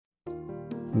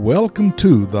Welcome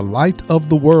to The Light of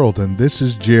the World, and this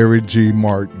is Jerry G.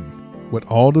 Martin. With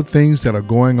all the things that are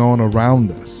going on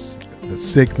around us, the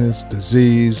sickness,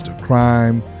 disease, the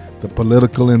crime, the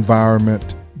political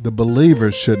environment, the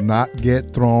believers should not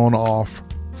get thrown off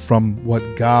from what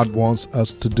God wants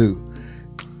us to do.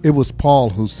 It was Paul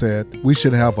who said we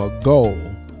should have a goal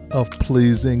of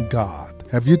pleasing God.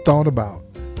 Have you thought about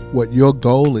what your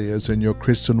goal is in your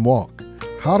Christian walk?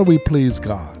 How do we please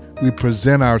God? We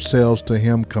present ourselves to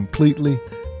Him completely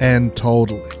and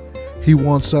totally. He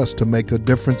wants us to make a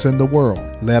difference in the world.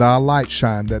 Let our light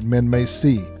shine that men may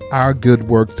see our good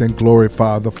works and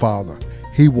glorify the Father.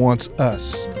 He wants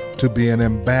us to be an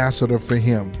ambassador for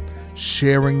Him,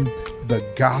 sharing the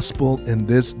gospel in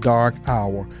this dark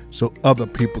hour so other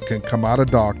people can come out of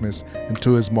darkness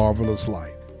into His marvelous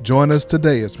light. Join us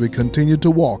today as we continue to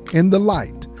walk in the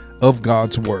light of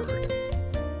God's Word.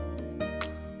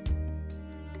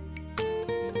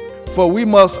 For we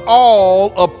must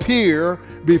all appear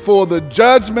before the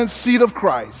judgment seat of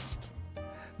Christ,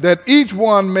 that each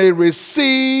one may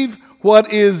receive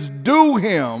what is due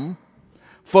him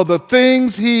for the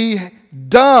things he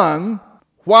done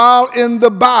while in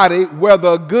the body,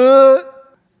 whether good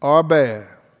or bad.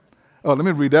 Oh, let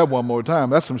me read that one more time.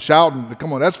 That's some shouting.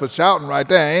 Come on, that's for shouting right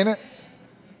there, ain't it?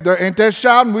 Ain't that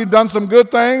shouting? We've done some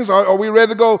good things. Are we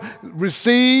ready to go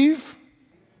receive?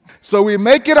 So we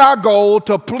make it our goal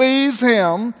to please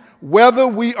Him, whether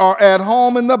we are at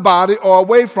home in the body or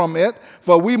away from it,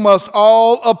 for we must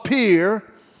all appear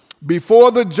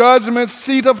before the judgment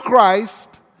seat of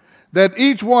Christ, that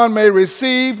each one may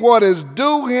receive what is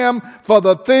due him for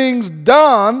the things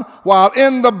done while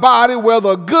in the body,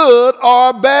 whether good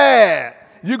or bad.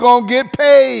 You're going to get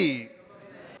paid.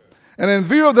 And in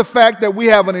view of the fact that we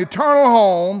have an eternal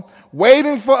home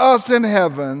waiting for us in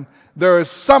heaven, there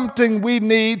is something we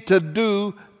need to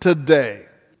do today.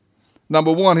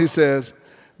 Number one, he says,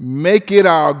 make it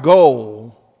our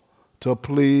goal to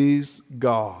please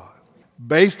God.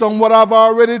 Based on what I've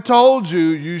already told you,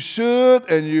 you should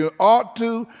and you ought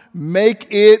to make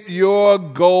it your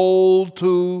goal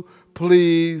to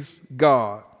please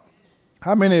God.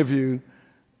 How many of you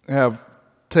have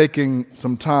taken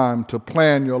some time to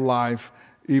plan your life,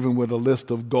 even with a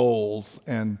list of goals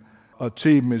and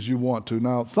achievements you want to?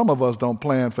 Now, some of us don't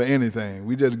plan for anything.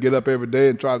 We just get up every day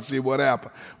and try to see what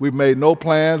happens. We've made no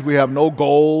plans. We have no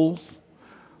goals.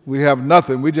 We have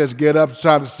nothing. We just get up and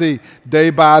try to see day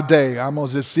by day. I'm going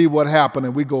to just see what happened,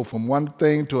 and we go from one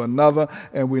thing to another,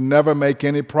 and we never make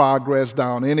any progress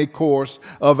down any course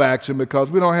of action because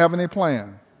we don't have any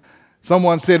plan.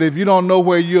 Someone said, if you don't know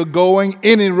where you're going,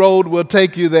 any road will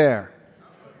take you there.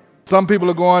 Some people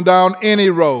are going down any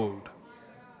road.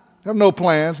 They have no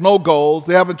plans, no goals.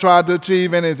 They haven't tried to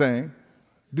achieve anything.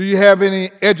 Do you have any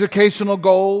educational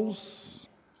goals?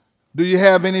 Do you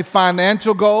have any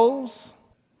financial goals?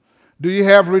 Do you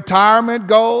have retirement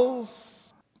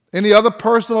goals? Any other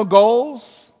personal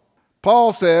goals?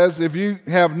 Paul says if you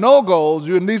have no goals,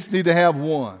 you at least need to have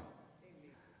one.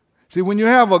 See, when you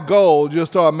have a goal, you'll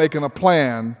start making a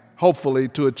plan, hopefully,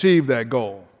 to achieve that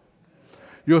goal.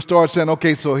 You'll start saying,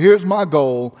 okay, so here's my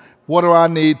goal. What do I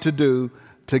need to do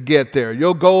to get there?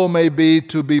 Your goal may be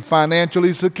to be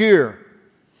financially secure.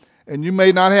 And you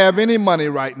may not have any money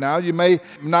right now. You may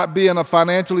not be in a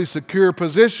financially secure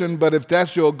position, but if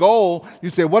that's your goal, you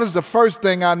say, what is the first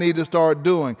thing I need to start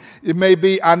doing? It may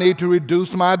be I need to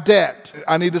reduce my debt.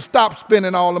 I need to stop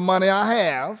spending all the money I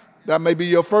have. That may be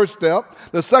your first step.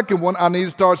 The second one, I need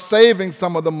to start saving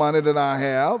some of the money that I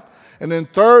have. And then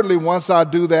thirdly, once I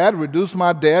do that, reduce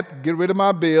my debt, get rid of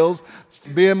my bills,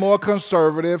 being more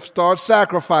conservative, start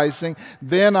sacrificing,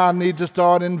 then I need to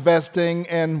start investing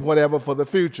in whatever for the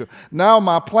future. Now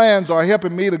my plans are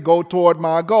helping me to go toward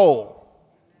my goal.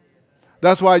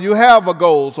 That's why you have a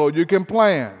goal, so you can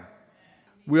plan.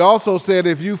 We also said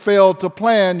if you fail to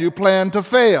plan, you plan to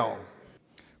fail.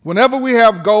 Whenever we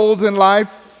have goals in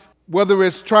life, whether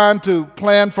it's trying to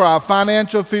plan for our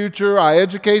financial future, our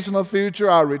educational future,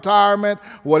 our retirement,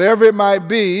 whatever it might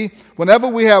be, whenever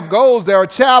we have goals, there are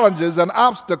challenges and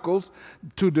obstacles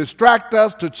to distract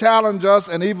us, to challenge us,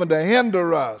 and even to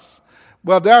hinder us.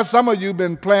 Well, there are some of you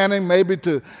been planning maybe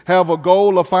to have a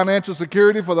goal of financial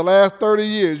security for the last 30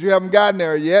 years. You haven't gotten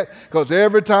there yet because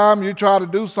every time you try to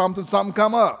do something, something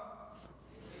come up.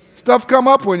 Stuff come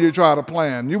up when you try to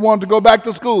plan. You want to go back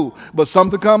to school, but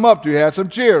something come up. You had some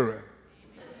cheering.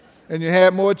 And you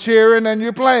had more cheering than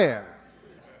you planned.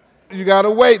 You got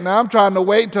to wait. Now I'm trying to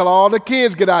wait until all the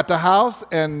kids get out the house,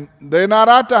 and they're not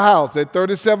out the house. They're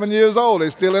 37 years old.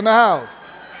 They're still in the house.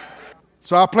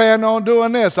 So I planned on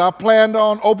doing this. I planned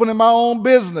on opening my own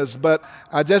business, but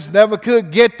I just never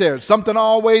could get there. Something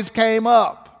always came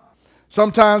up.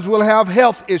 Sometimes we'll have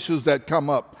health issues that come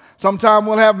up. Sometimes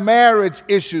we'll have marriage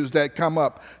issues that come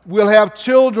up. We'll have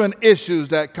children issues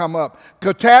that come up.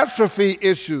 Catastrophe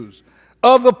issues.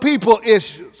 Other people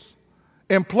issues.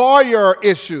 Employer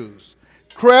issues.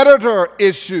 Creditor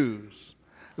issues.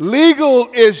 Legal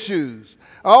issues.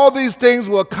 All these things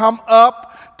will come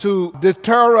up to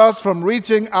deter us from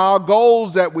reaching our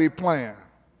goals that we plan.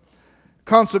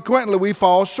 Consequently, we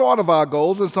fall short of our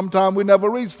goals, and sometimes we never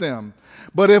reach them.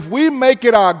 But if we make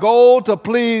it our goal to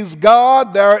please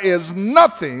God, there is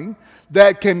nothing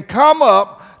that can come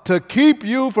up to keep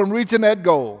you from reaching that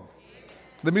goal.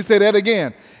 Let me say that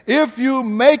again. If you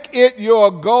make it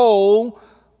your goal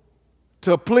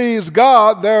to please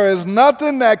God, there is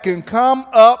nothing that can come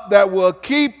up that will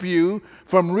keep you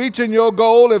from reaching your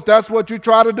goal if that's what you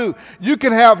try to do. You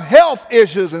can have health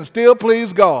issues and still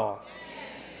please God.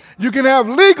 You can have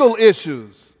legal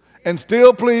issues and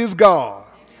still please God.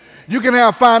 You can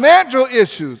have financial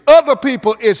issues, other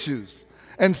people issues,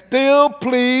 and still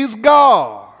please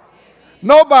God.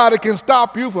 Nobody can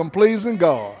stop you from pleasing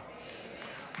God.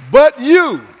 But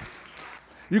you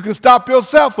can stop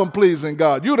yourself from pleasing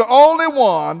God. You're the only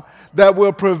one that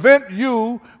will prevent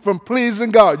you from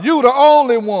pleasing God. You're the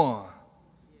only one.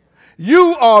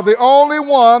 You are the only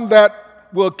one that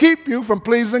will keep you from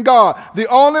pleasing God. The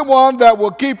only one that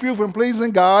will keep you from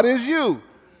pleasing God is you.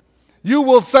 You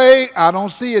will say, I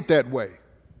don't see it that way.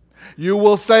 You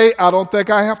will say, I don't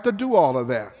think I have to do all of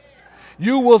that.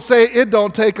 You will say, it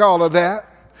don't take all of that.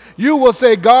 You will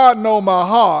say, God knows my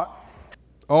heart.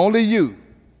 Only you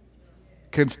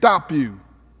can stop you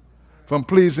from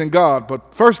pleasing God.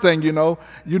 But first thing you know,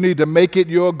 you need to make it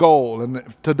your goal. And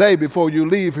today, before you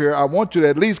leave here, I want you to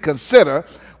at least consider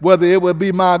whether it would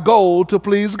be my goal to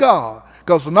please God.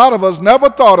 Because none of us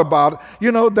never thought about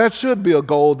it. That should be a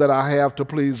goal that I have to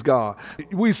please God.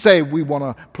 We say we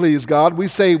want to please God. We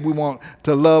say we want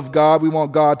to love God. We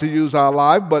want God to use our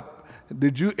life. But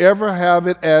did you ever have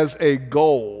it as a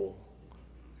goal?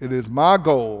 It is my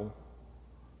goal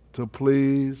to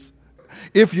please.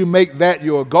 If you make that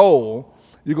your goal,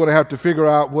 you're going to have to figure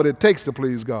out what it takes to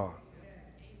please God.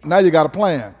 Now you got a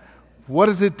plan. What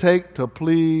does it take to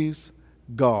please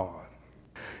God?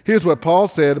 Here's what Paul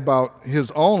said about his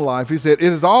own life. He said,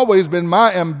 it has always been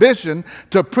my ambition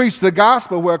to preach the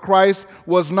gospel where Christ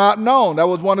was not known. That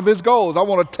was one of his goals. I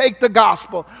want to take the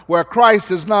gospel where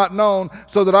Christ is not known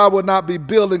so that I would not be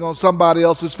building on somebody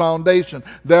else's foundation.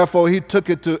 Therefore, he took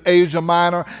it to Asia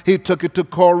Minor. He took it to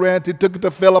Corinth. He took it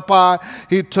to Philippi.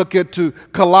 He took it to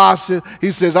Colossae. He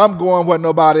says, I'm going where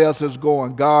nobody else is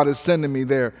going. God is sending me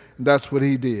there. And that's what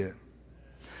he did.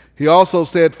 He also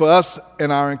said for us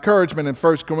in our encouragement in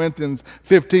 1 Corinthians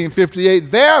 15:58,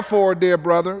 therefore, dear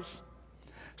brothers,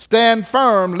 stand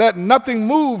firm, let nothing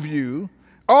move you.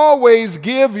 Always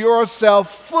give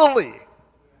yourself fully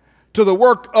to the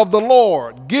work of the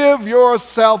Lord. Give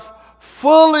yourself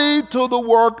fully to the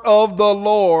work of the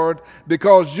Lord,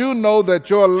 because you know that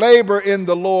your labor in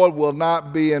the Lord will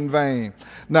not be in vain.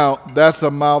 Now, that's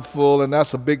a mouthful, and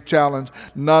that's a big challenge.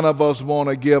 None of us want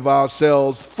to give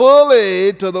ourselves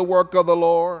fully to the work of the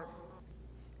Lord.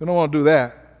 We don't want to do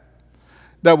that.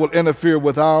 That will interfere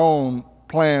with our own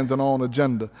plans and own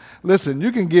agenda. Listen,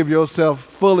 you can give yourself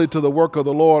fully to the work of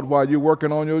the Lord while you're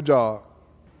working on your job.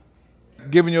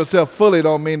 Giving yourself fully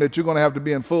don't mean that you're going to have to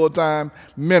be in full-time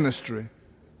ministry.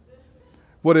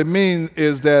 What it means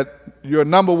is that your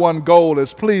number one goal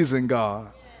is pleasing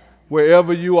God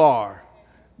wherever you are.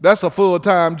 That's a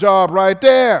full-time job right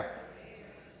there.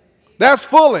 That's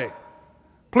fully.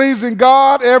 Pleasing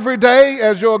God every day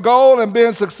as your goal and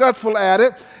being successful at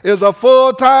it is a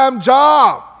full-time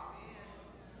job.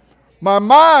 My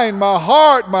mind, my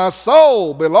heart, my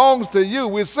soul belongs to you.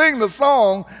 We sing the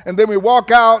song and then we walk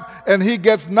out and he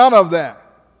gets none of that.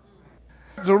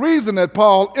 There's a reason that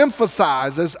Paul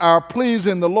emphasizes our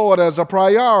pleasing the Lord as a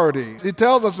priority. He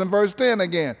tells us in verse 10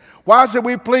 again, why should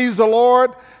we please the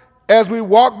Lord as we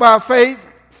walk by faith?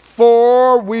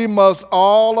 For we must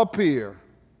all appear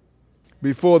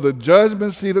before the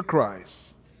judgment seat of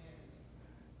Christ.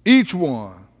 Each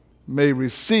one may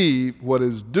receive what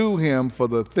is due him for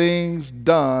the things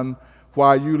done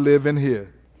while you live in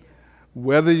here.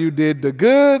 Whether you did the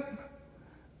good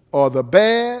or the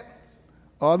bad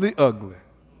or the ugly.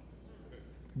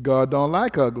 God don't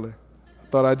like ugly. I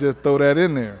thought I'd just throw that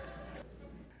in there.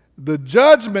 The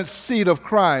judgment seat of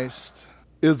Christ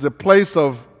is the place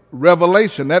of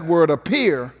revelation. That word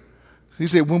appear, he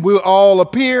said when we all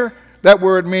appear, that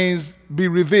word means be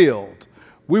revealed.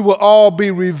 We will all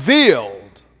be revealed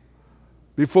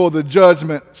before the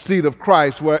judgment seat of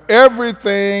Christ, where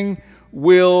everything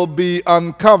will be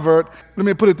uncovered. Let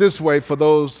me put it this way for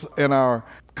those in our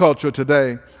culture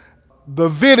today, the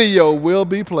video will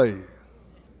be played.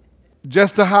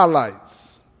 Just the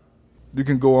highlights. You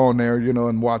can go on there,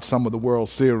 and watch some of the World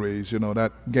Series.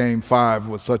 That Game 5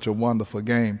 was such a wonderful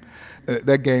game.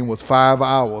 That game was 5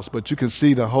 hours, but you can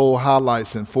see the whole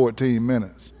highlights in 14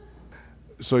 minutes.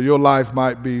 So your life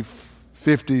might be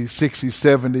 50, 60,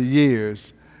 70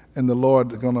 years, and the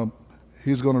Lord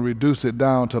He's going to reduce it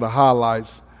down to the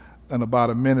highlights in about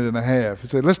a minute and a half. He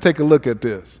said, let's take a look at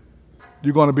this.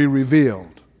 You're going to be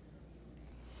revealed.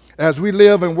 As we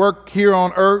live and work here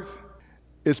on earth,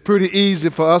 it's pretty easy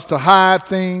for us to hide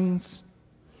things,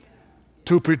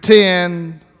 to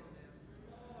pretend,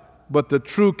 but the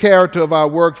true character of our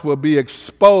works will be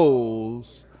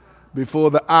exposed before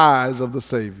the eyes of the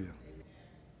Savior.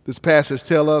 This passage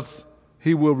tells us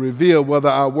He will reveal whether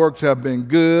our works have been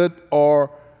good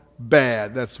or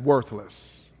bad. That's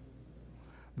worthless.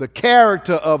 The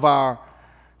character of our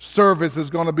service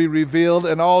is going to be revealed,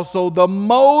 and also the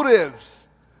motives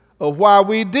of why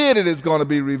we did it is going to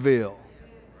be revealed.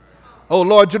 Oh,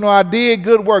 Lord, I did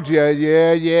good works.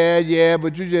 Yeah,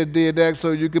 but you just did that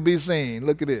so you could be seen.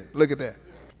 Look at it. Look at that.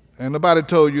 And nobody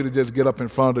told you to just get up in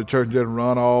front of the church and just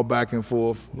run all back and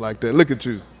forth like that. Look at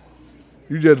you.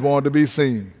 You just wanted to be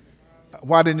seen.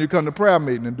 Why didn't you come to prayer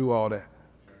meeting and do all that?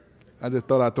 I just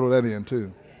thought I'd throw that in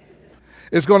too.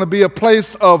 It's going to be a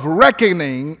place of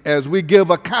reckoning as we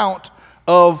give account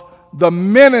of the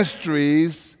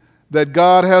ministries that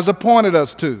God has appointed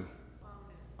us to.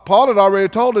 Paul had already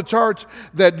told the church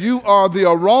that you are the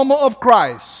aroma of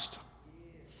Christ.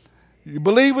 You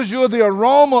believers, you're the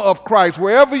aroma of Christ.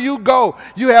 Wherever you go,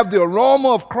 you have the aroma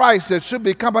of Christ that should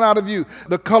be coming out of you.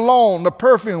 The cologne, the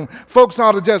perfume. Folks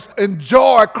ought to just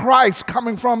enjoy Christ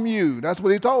coming from you. That's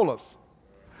what he told us.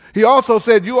 He also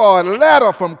said you are a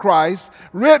letter from Christ,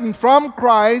 written from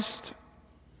Christ,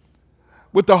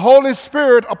 with the Holy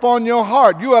Spirit upon your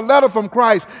heart. You are a letter from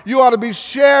Christ. You ought to be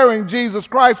sharing Jesus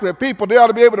Christ with people. They ought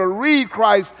to be able to read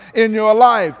Christ in your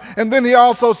life. And then he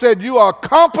also said you are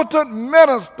competent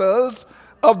ministers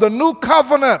of the new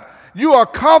covenant. You are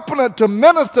competent to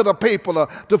minister to people,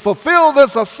 to fulfill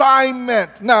this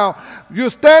assignment. Now,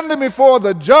 you're standing before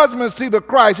the judgment seat of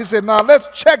Christ. He said, now let's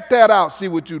check that out, see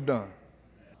what you've done.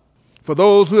 For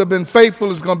those who have been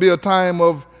faithful, it's going to be a time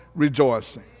of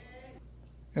rejoicing.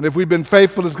 And if we've been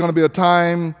faithful, it's going to be a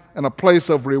time and a place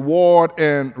of reward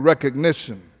and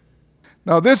recognition.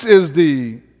 Now, this is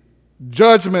the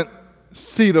judgment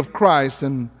seat of Christ,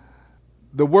 and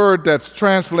the word that's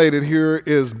translated here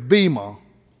is bema.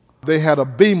 They had a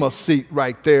bema seat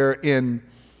right there in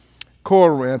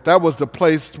Corinth. That was the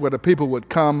place where the people would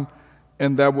come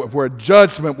and where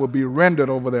judgment would be rendered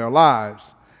over their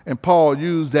lives. And Paul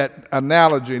used that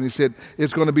analogy, and he said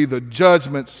it's going to be the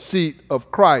judgment seat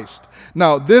of Christ.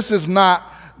 Now, this is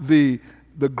not the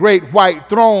great white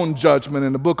throne judgment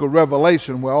in the book of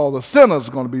Revelation where all the sinners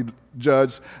are going to be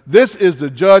judged. This is the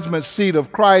judgment seat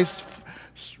of Christ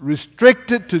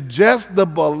restricted to just the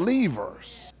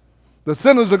believers. The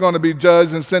sinners are going to be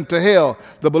judged and sent to hell.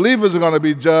 The believers are going to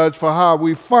be judged for how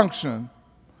we function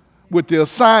with the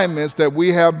assignments that we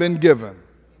have been given.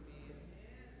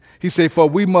 He said, for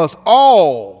we must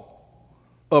all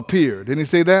appear. Didn't he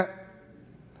say that?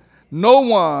 No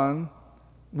one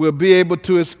will be able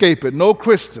to escape it. No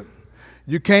Christian.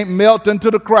 You can't melt into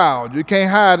the crowd. You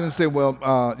can't hide and say, well,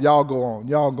 y'all go on.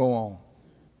 Y'all go on.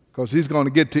 Because he's going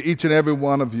to get to each and every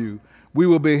one of you. We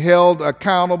will be held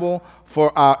accountable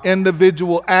for our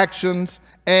individual actions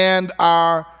and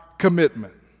our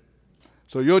commitment.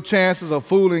 So your chances of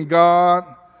fooling God,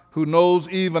 who knows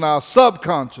even our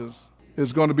subconscious,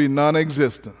 is going to be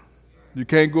non-existent. You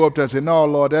can't go up there and say, no,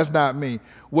 Lord, that's not me.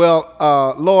 Well,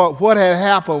 Lord, what had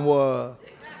happened was,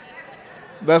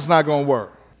 that's not going to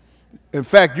work. In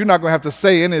fact, you're not going to have to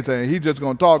say anything. He's just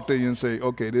going to talk to you and say,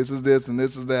 okay, this is this and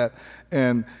this is that.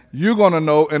 And you're going to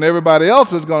know, and everybody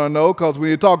else is going to know, because when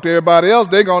you talk to everybody else,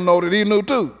 they're going to know that he knew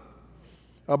too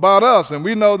about us. And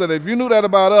we know that if you knew that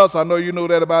about us, I know you knew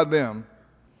that about them.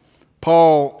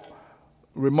 Paul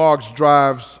remarks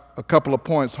drives a couple of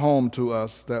points home to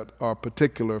us that are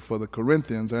particular for the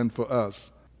Corinthians and for us.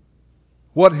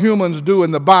 What humans do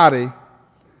in the body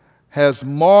has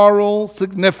moral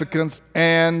significance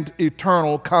and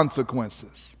eternal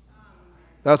consequences.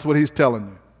 That's what he's telling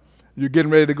you. You're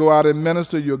getting ready to go out and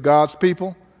minister. You're God's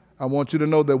people. I want you to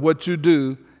know that what you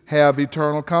do have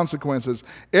eternal consequences.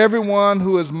 Everyone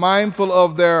who is mindful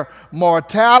of their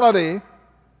mortality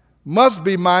must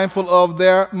be mindful of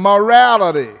their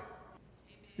morality.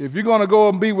 If you're going to go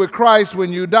and be with Christ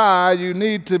when you die, you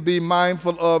need to be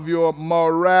mindful of your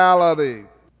morality.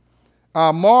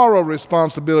 Our moral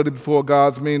responsibility before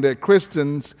God means that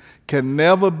Christians can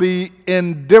never be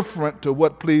indifferent to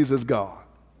what pleases God.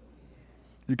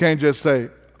 You can't just say,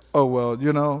 oh, well,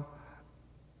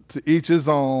 to each his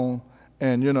own,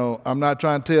 and, I'm not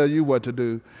trying to tell you what to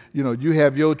do. You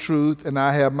have your truth and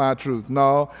I have my truth.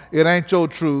 No, it ain't your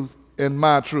truth and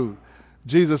my truth.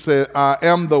 Jesus said, I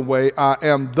am the way, I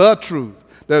am the truth.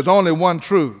 There's only one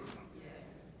truth.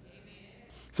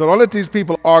 So don't let these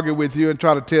people argue with you and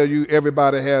try to tell you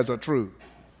everybody has a truth.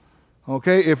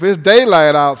 Okay? If it's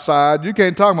daylight outside, you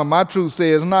can't talk about my truth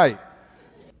says night.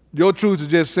 Your truth is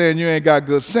just saying you ain't got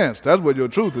good sense. That's what your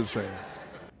truth is saying.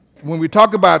 When we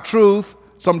talk about truth,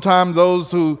 sometimes those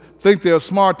who think they're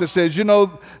smart, that says,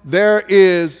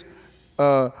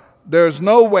 there's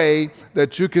no way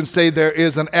that you can say there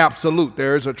is an absolute.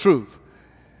 There is a truth.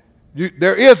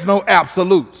 There is no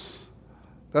absolutes.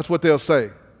 That's what they'll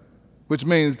say, which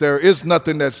means there is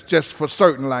nothing that's just for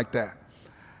certain like that.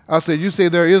 I say, you say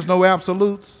there is no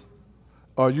absolutes?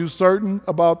 Are you certain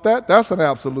about that? That's an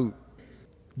absolute.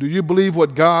 Do you believe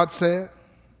what God said?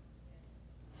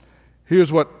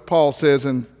 Here's what Paul says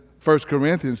in 1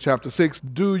 Corinthians chapter 6.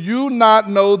 Do you not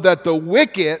know that the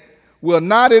wicked will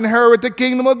not inherit the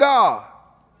kingdom of God?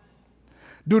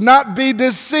 Do not be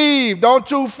deceived. Don't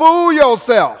you fool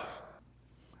yourself.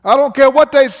 I don't care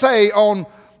what they say on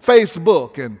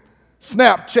Facebook and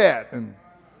Snapchat and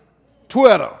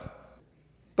Twitter.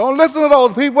 Don't listen to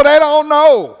those people. They don't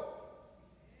know.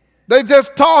 They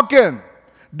just talking.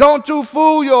 Don't you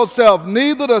fool yourself.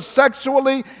 Neither the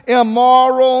sexually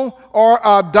immoral or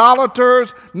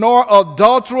idolaters, nor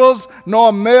adulterers,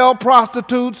 nor male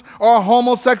prostitutes, or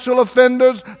homosexual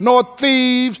offenders, nor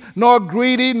thieves, nor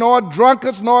greedy, nor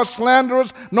drunkards, nor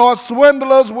slanderers, nor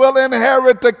swindlers will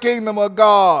inherit the kingdom of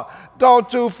God.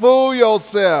 Don't you fool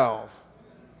yourself.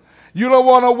 You don't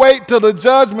want to wait till the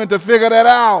judgment to figure that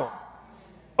out.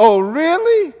 Oh,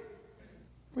 really?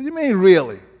 What do you mean,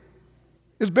 really?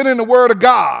 It's been in the Word of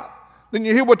God. Then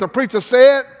you hear what the preacher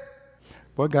said?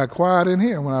 Boy, it got quiet in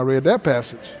here when I read that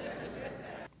passage.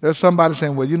 There's somebody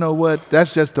saying, well, you know what?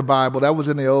 That's just the Bible. That was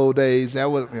in the old days.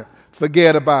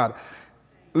 Forget about it.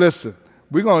 Listen,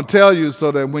 we're going to tell you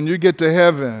so that when you get to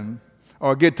heaven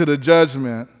or get to the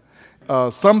judgment,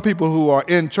 some people who are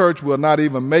in church will not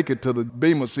even make it to the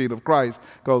bema seat of Christ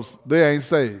because they ain't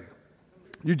saved.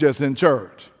 You just in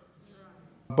church.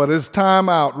 But it's time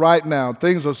out right now.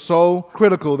 Things are so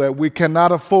critical that we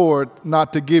cannot afford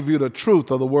not to give you the truth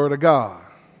of the Word of God.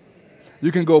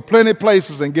 You can go plenty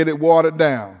places and get it watered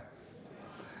down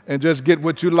and just get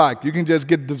what you like. You can just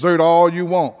get dessert all you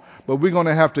want. But we're going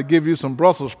to have to give you some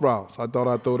Brussels sprouts. I thought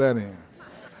I'd throw that in.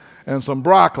 And some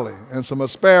broccoli and some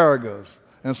asparagus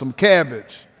and some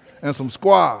cabbage and some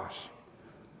squash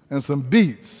and some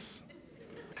beets.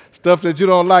 Stuff that you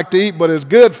don't like to eat, but it's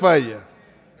good for you.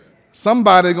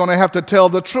 Somebody's going to have to tell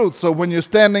the truth. So when you're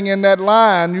standing in that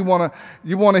line, you want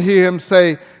to hear him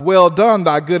say, well done,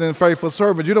 thy good and faithful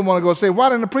servant. You don't want to go say, why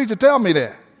didn't the preacher tell me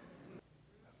that?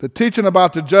 The teaching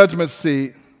about the judgment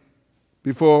seat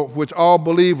before which all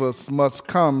believers must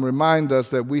come remind us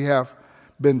that we have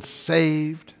been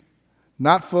saved,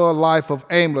 not for a life of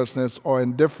aimlessness or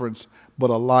indifference, but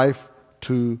a life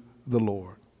to the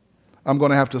Lord. I'm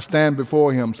going to have to stand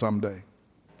before him someday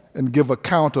and give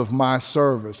account of my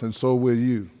service, and so will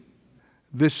you.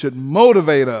 This should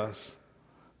motivate us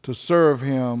to serve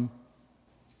him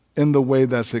in the way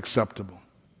that's acceptable.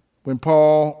 When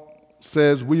Paul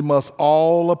says we must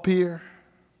all appear,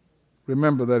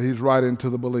 remember that he's writing to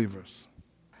the believers.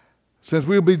 Since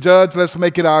we'll be judged, let's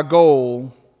make it our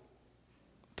goal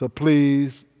to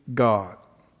please God.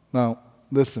 Now,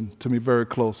 listen to me very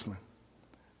closely.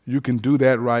 You can do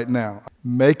that right now.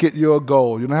 Make it your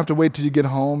goal. You don't have to wait till you get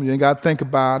home. You ain't got to think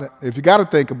about it. If you got to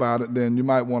think about it, then you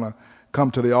might want to come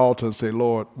to the altar and say,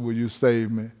 Lord, will you save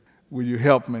me? Will you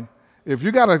help me? If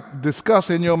you got to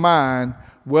discuss in your mind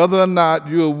whether or not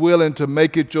you're willing to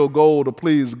make it your goal to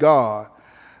please God,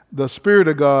 the Spirit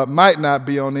of God might not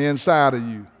be on the inside of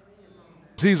you.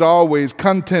 He's always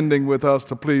contending with us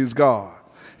to please God.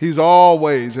 He's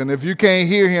always, and if you can't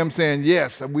hear him saying,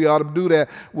 yes, we ought to do that,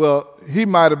 well, he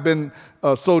might have been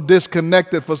so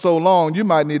disconnected for so long, you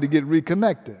might need to get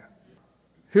reconnected.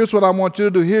 Here's what I want you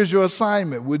to do. Here's your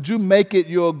assignment. Would you make it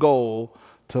your goal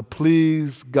to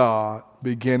please God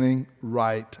beginning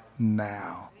right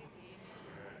now?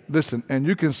 Listen, and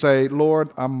you can say,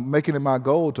 Lord, I'm making it my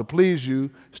goal to please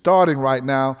you starting right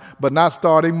now, but not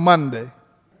starting Monday,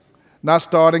 not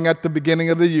starting at the beginning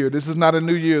of the year. This is not a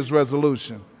New Year's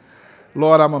resolution.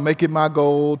 Lord, I'm going to make it my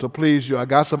goal to please you. I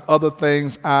got some other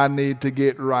things I need to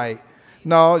get right.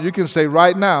 No, you can say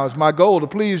right now, it's my goal to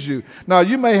please you. Now,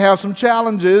 you may have some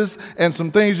challenges and some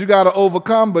things you got to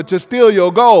overcome, but you're still your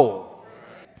goal.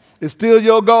 It's still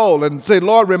your goal. And say,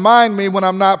 Lord, remind me when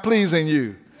I'm not pleasing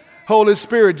you. Holy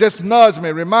Spirit, just nudge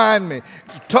me, remind me,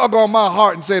 tug on my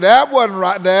heart and say, that wasn't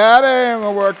right. That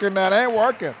ain't working. That ain't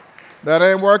working. That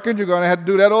ain't working. You're going to have to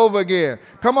do that over again.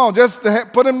 Come on, just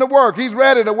put him to work. He's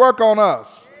ready to work on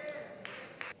us.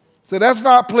 Say, that's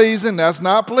not pleasing. That's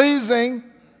not pleasing.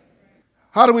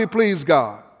 How do we please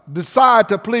God? Decide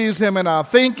to please him in our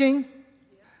thinking.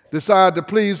 Decide to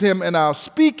please him in our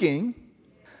speaking.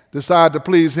 Decide to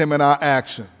please him in our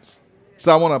actions.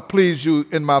 So I want to please you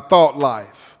in my thought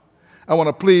life. I want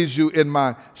to please you in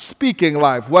my speaking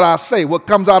life. What I say, what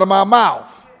comes out of my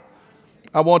mouth.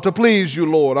 I want to please you,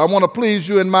 Lord. I want to please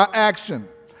you in my action.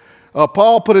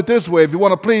 Paul put it this way. If you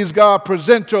want to please God,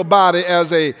 present your body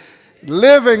as a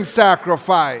living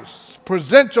sacrifice.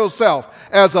 Present yourself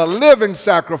as a living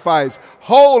sacrifice,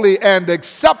 holy and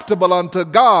acceptable unto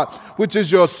God, which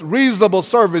is your reasonable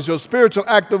service, your spiritual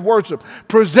act of worship.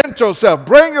 Present yourself.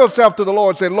 Bring yourself to the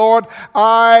Lord. Say, Lord,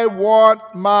 I want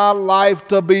my life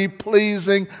to be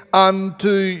pleasing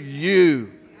unto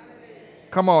you.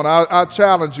 Come on, I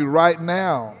challenge you right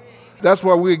now. That's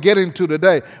where we're getting to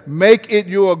today. Make it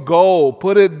your goal.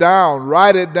 Put it down.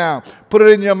 Write it down. Put it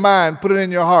in your mind. Put it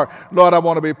in your heart. Lord, I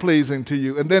want to be pleasing to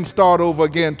you. And then start over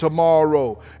again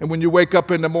tomorrow. And when you wake up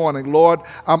in the morning, Lord,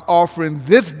 I'm offering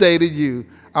this day to you.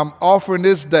 I'm offering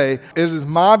this day. It is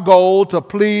my goal to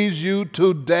please you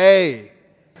today.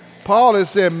 Paul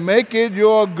is saying, make it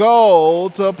your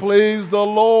goal to please the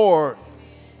Lord.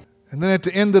 And then at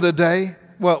the end of the day,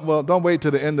 well, don't wait till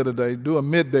the end of the day. Do a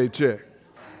midday check.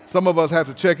 Some of us have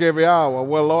to check every hour.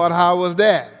 Well, Lord, how was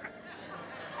that?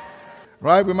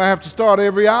 Right? We might have to start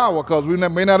every hour because we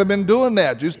may not have been doing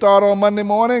that. You start on Monday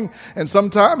morning, and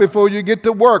sometime before you get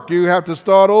to work, you have to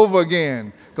start over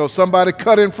again because somebody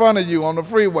cut in front of you on the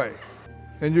freeway,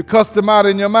 and you cussed them out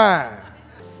in your mind.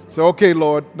 So, okay,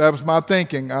 Lord, that was my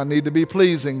thinking. I need to be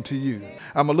pleasing to you.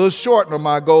 I'm a little short on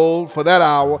my goal for that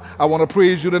hour. I want to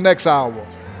please you the next hour.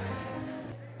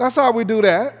 That's how we do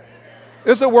that.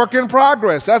 It's a work in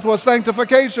progress. That's what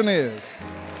sanctification is.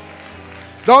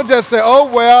 Don't just say, oh,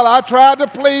 well, I tried to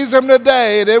please him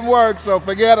today. It didn't work, so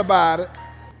forget about it.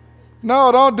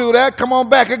 No, don't do that. Come on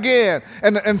back again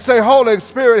and say, Holy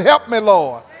Spirit, help me,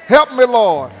 Lord. Help me,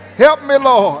 Lord. Help me,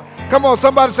 Lord. Come on,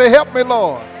 somebody say, help me,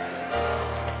 Lord.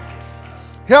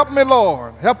 Help me,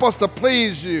 Lord. Help us to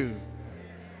please you.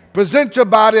 Present your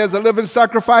body as a living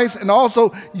sacrifice and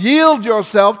also yield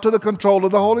yourself to the control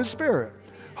of the Holy Spirit.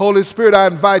 Holy Spirit, I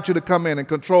invite you to come in and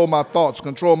control my thoughts,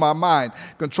 control my mind,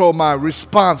 control my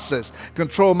responses,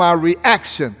 control my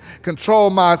reaction, control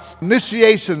my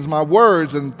initiations, my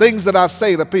words, and things that I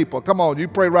say to people. Come on, you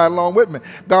pray right along with me.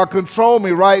 God, control me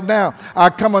right now.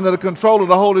 I come under the control of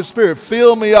the Holy Spirit.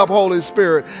 Fill me up, Holy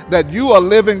Spirit, that you are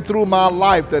living through my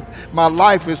life, that my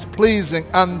life is pleasing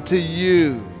unto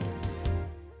you.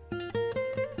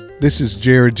 This is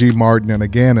Jerry G. Martin, and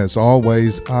again, as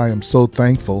always, I am so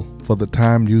thankful for the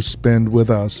time you spend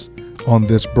with us on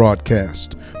this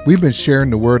broadcast. We've been sharing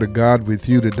the Word of God with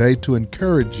you today to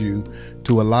encourage you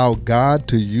to allow God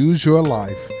to use your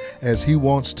life as He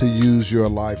wants to use your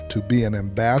life, to be an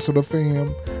ambassador for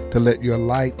Him, to let your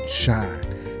light shine.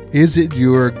 Is it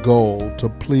your goal to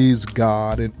please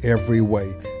God in every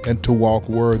way and to walk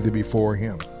worthy before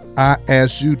Him? I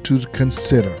ask you to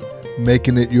consider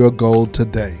making it your goal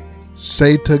today.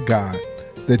 Say to God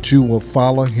that you will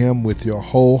follow Him with your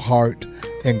whole heart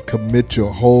and commit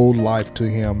your whole life to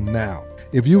Him now.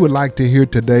 If you would like to hear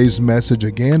today's message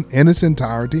again in its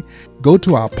entirety, go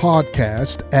to our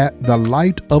podcast at The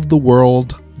Light of the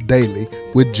World Daily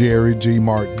with Jerry G.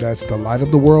 Martin. That's The Light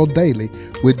of the World Daily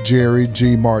with Jerry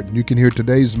G. Martin. You can hear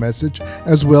today's message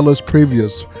as well as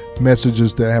previous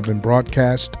messages that have been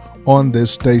broadcast on this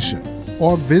station.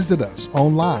 Or visit us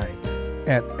online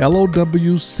at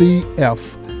lowcf.org.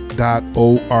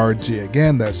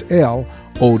 Again, that's lowcf.org.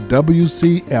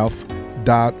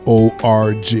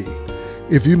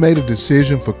 If you made a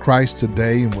decision for Christ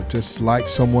today and would just like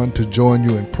someone to join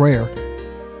you in prayer,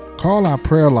 call our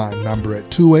prayer line number at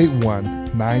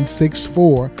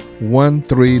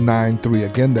 281-964-1393.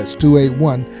 Again, that's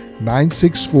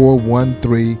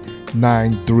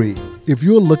 281-964-1393. If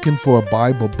you're looking for a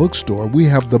Bible bookstore, we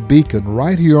have The Beacon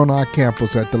right here on our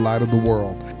campus at the Light of the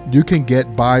World. You can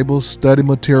get Bibles, study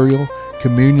material,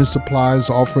 communion supplies,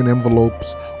 offering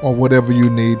envelopes, or whatever you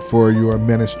need for your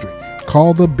ministry.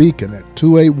 Call The Beacon at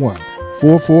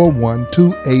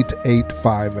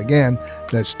 281-441-2885. Again,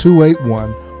 that's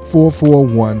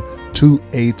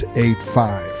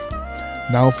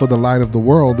 281-441-2885. Now for the Light of the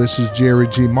World, this is Jerry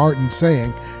G. Martin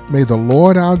saying, may the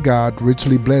Lord our God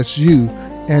richly bless you,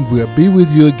 and we'll be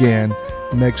with you again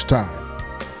next time.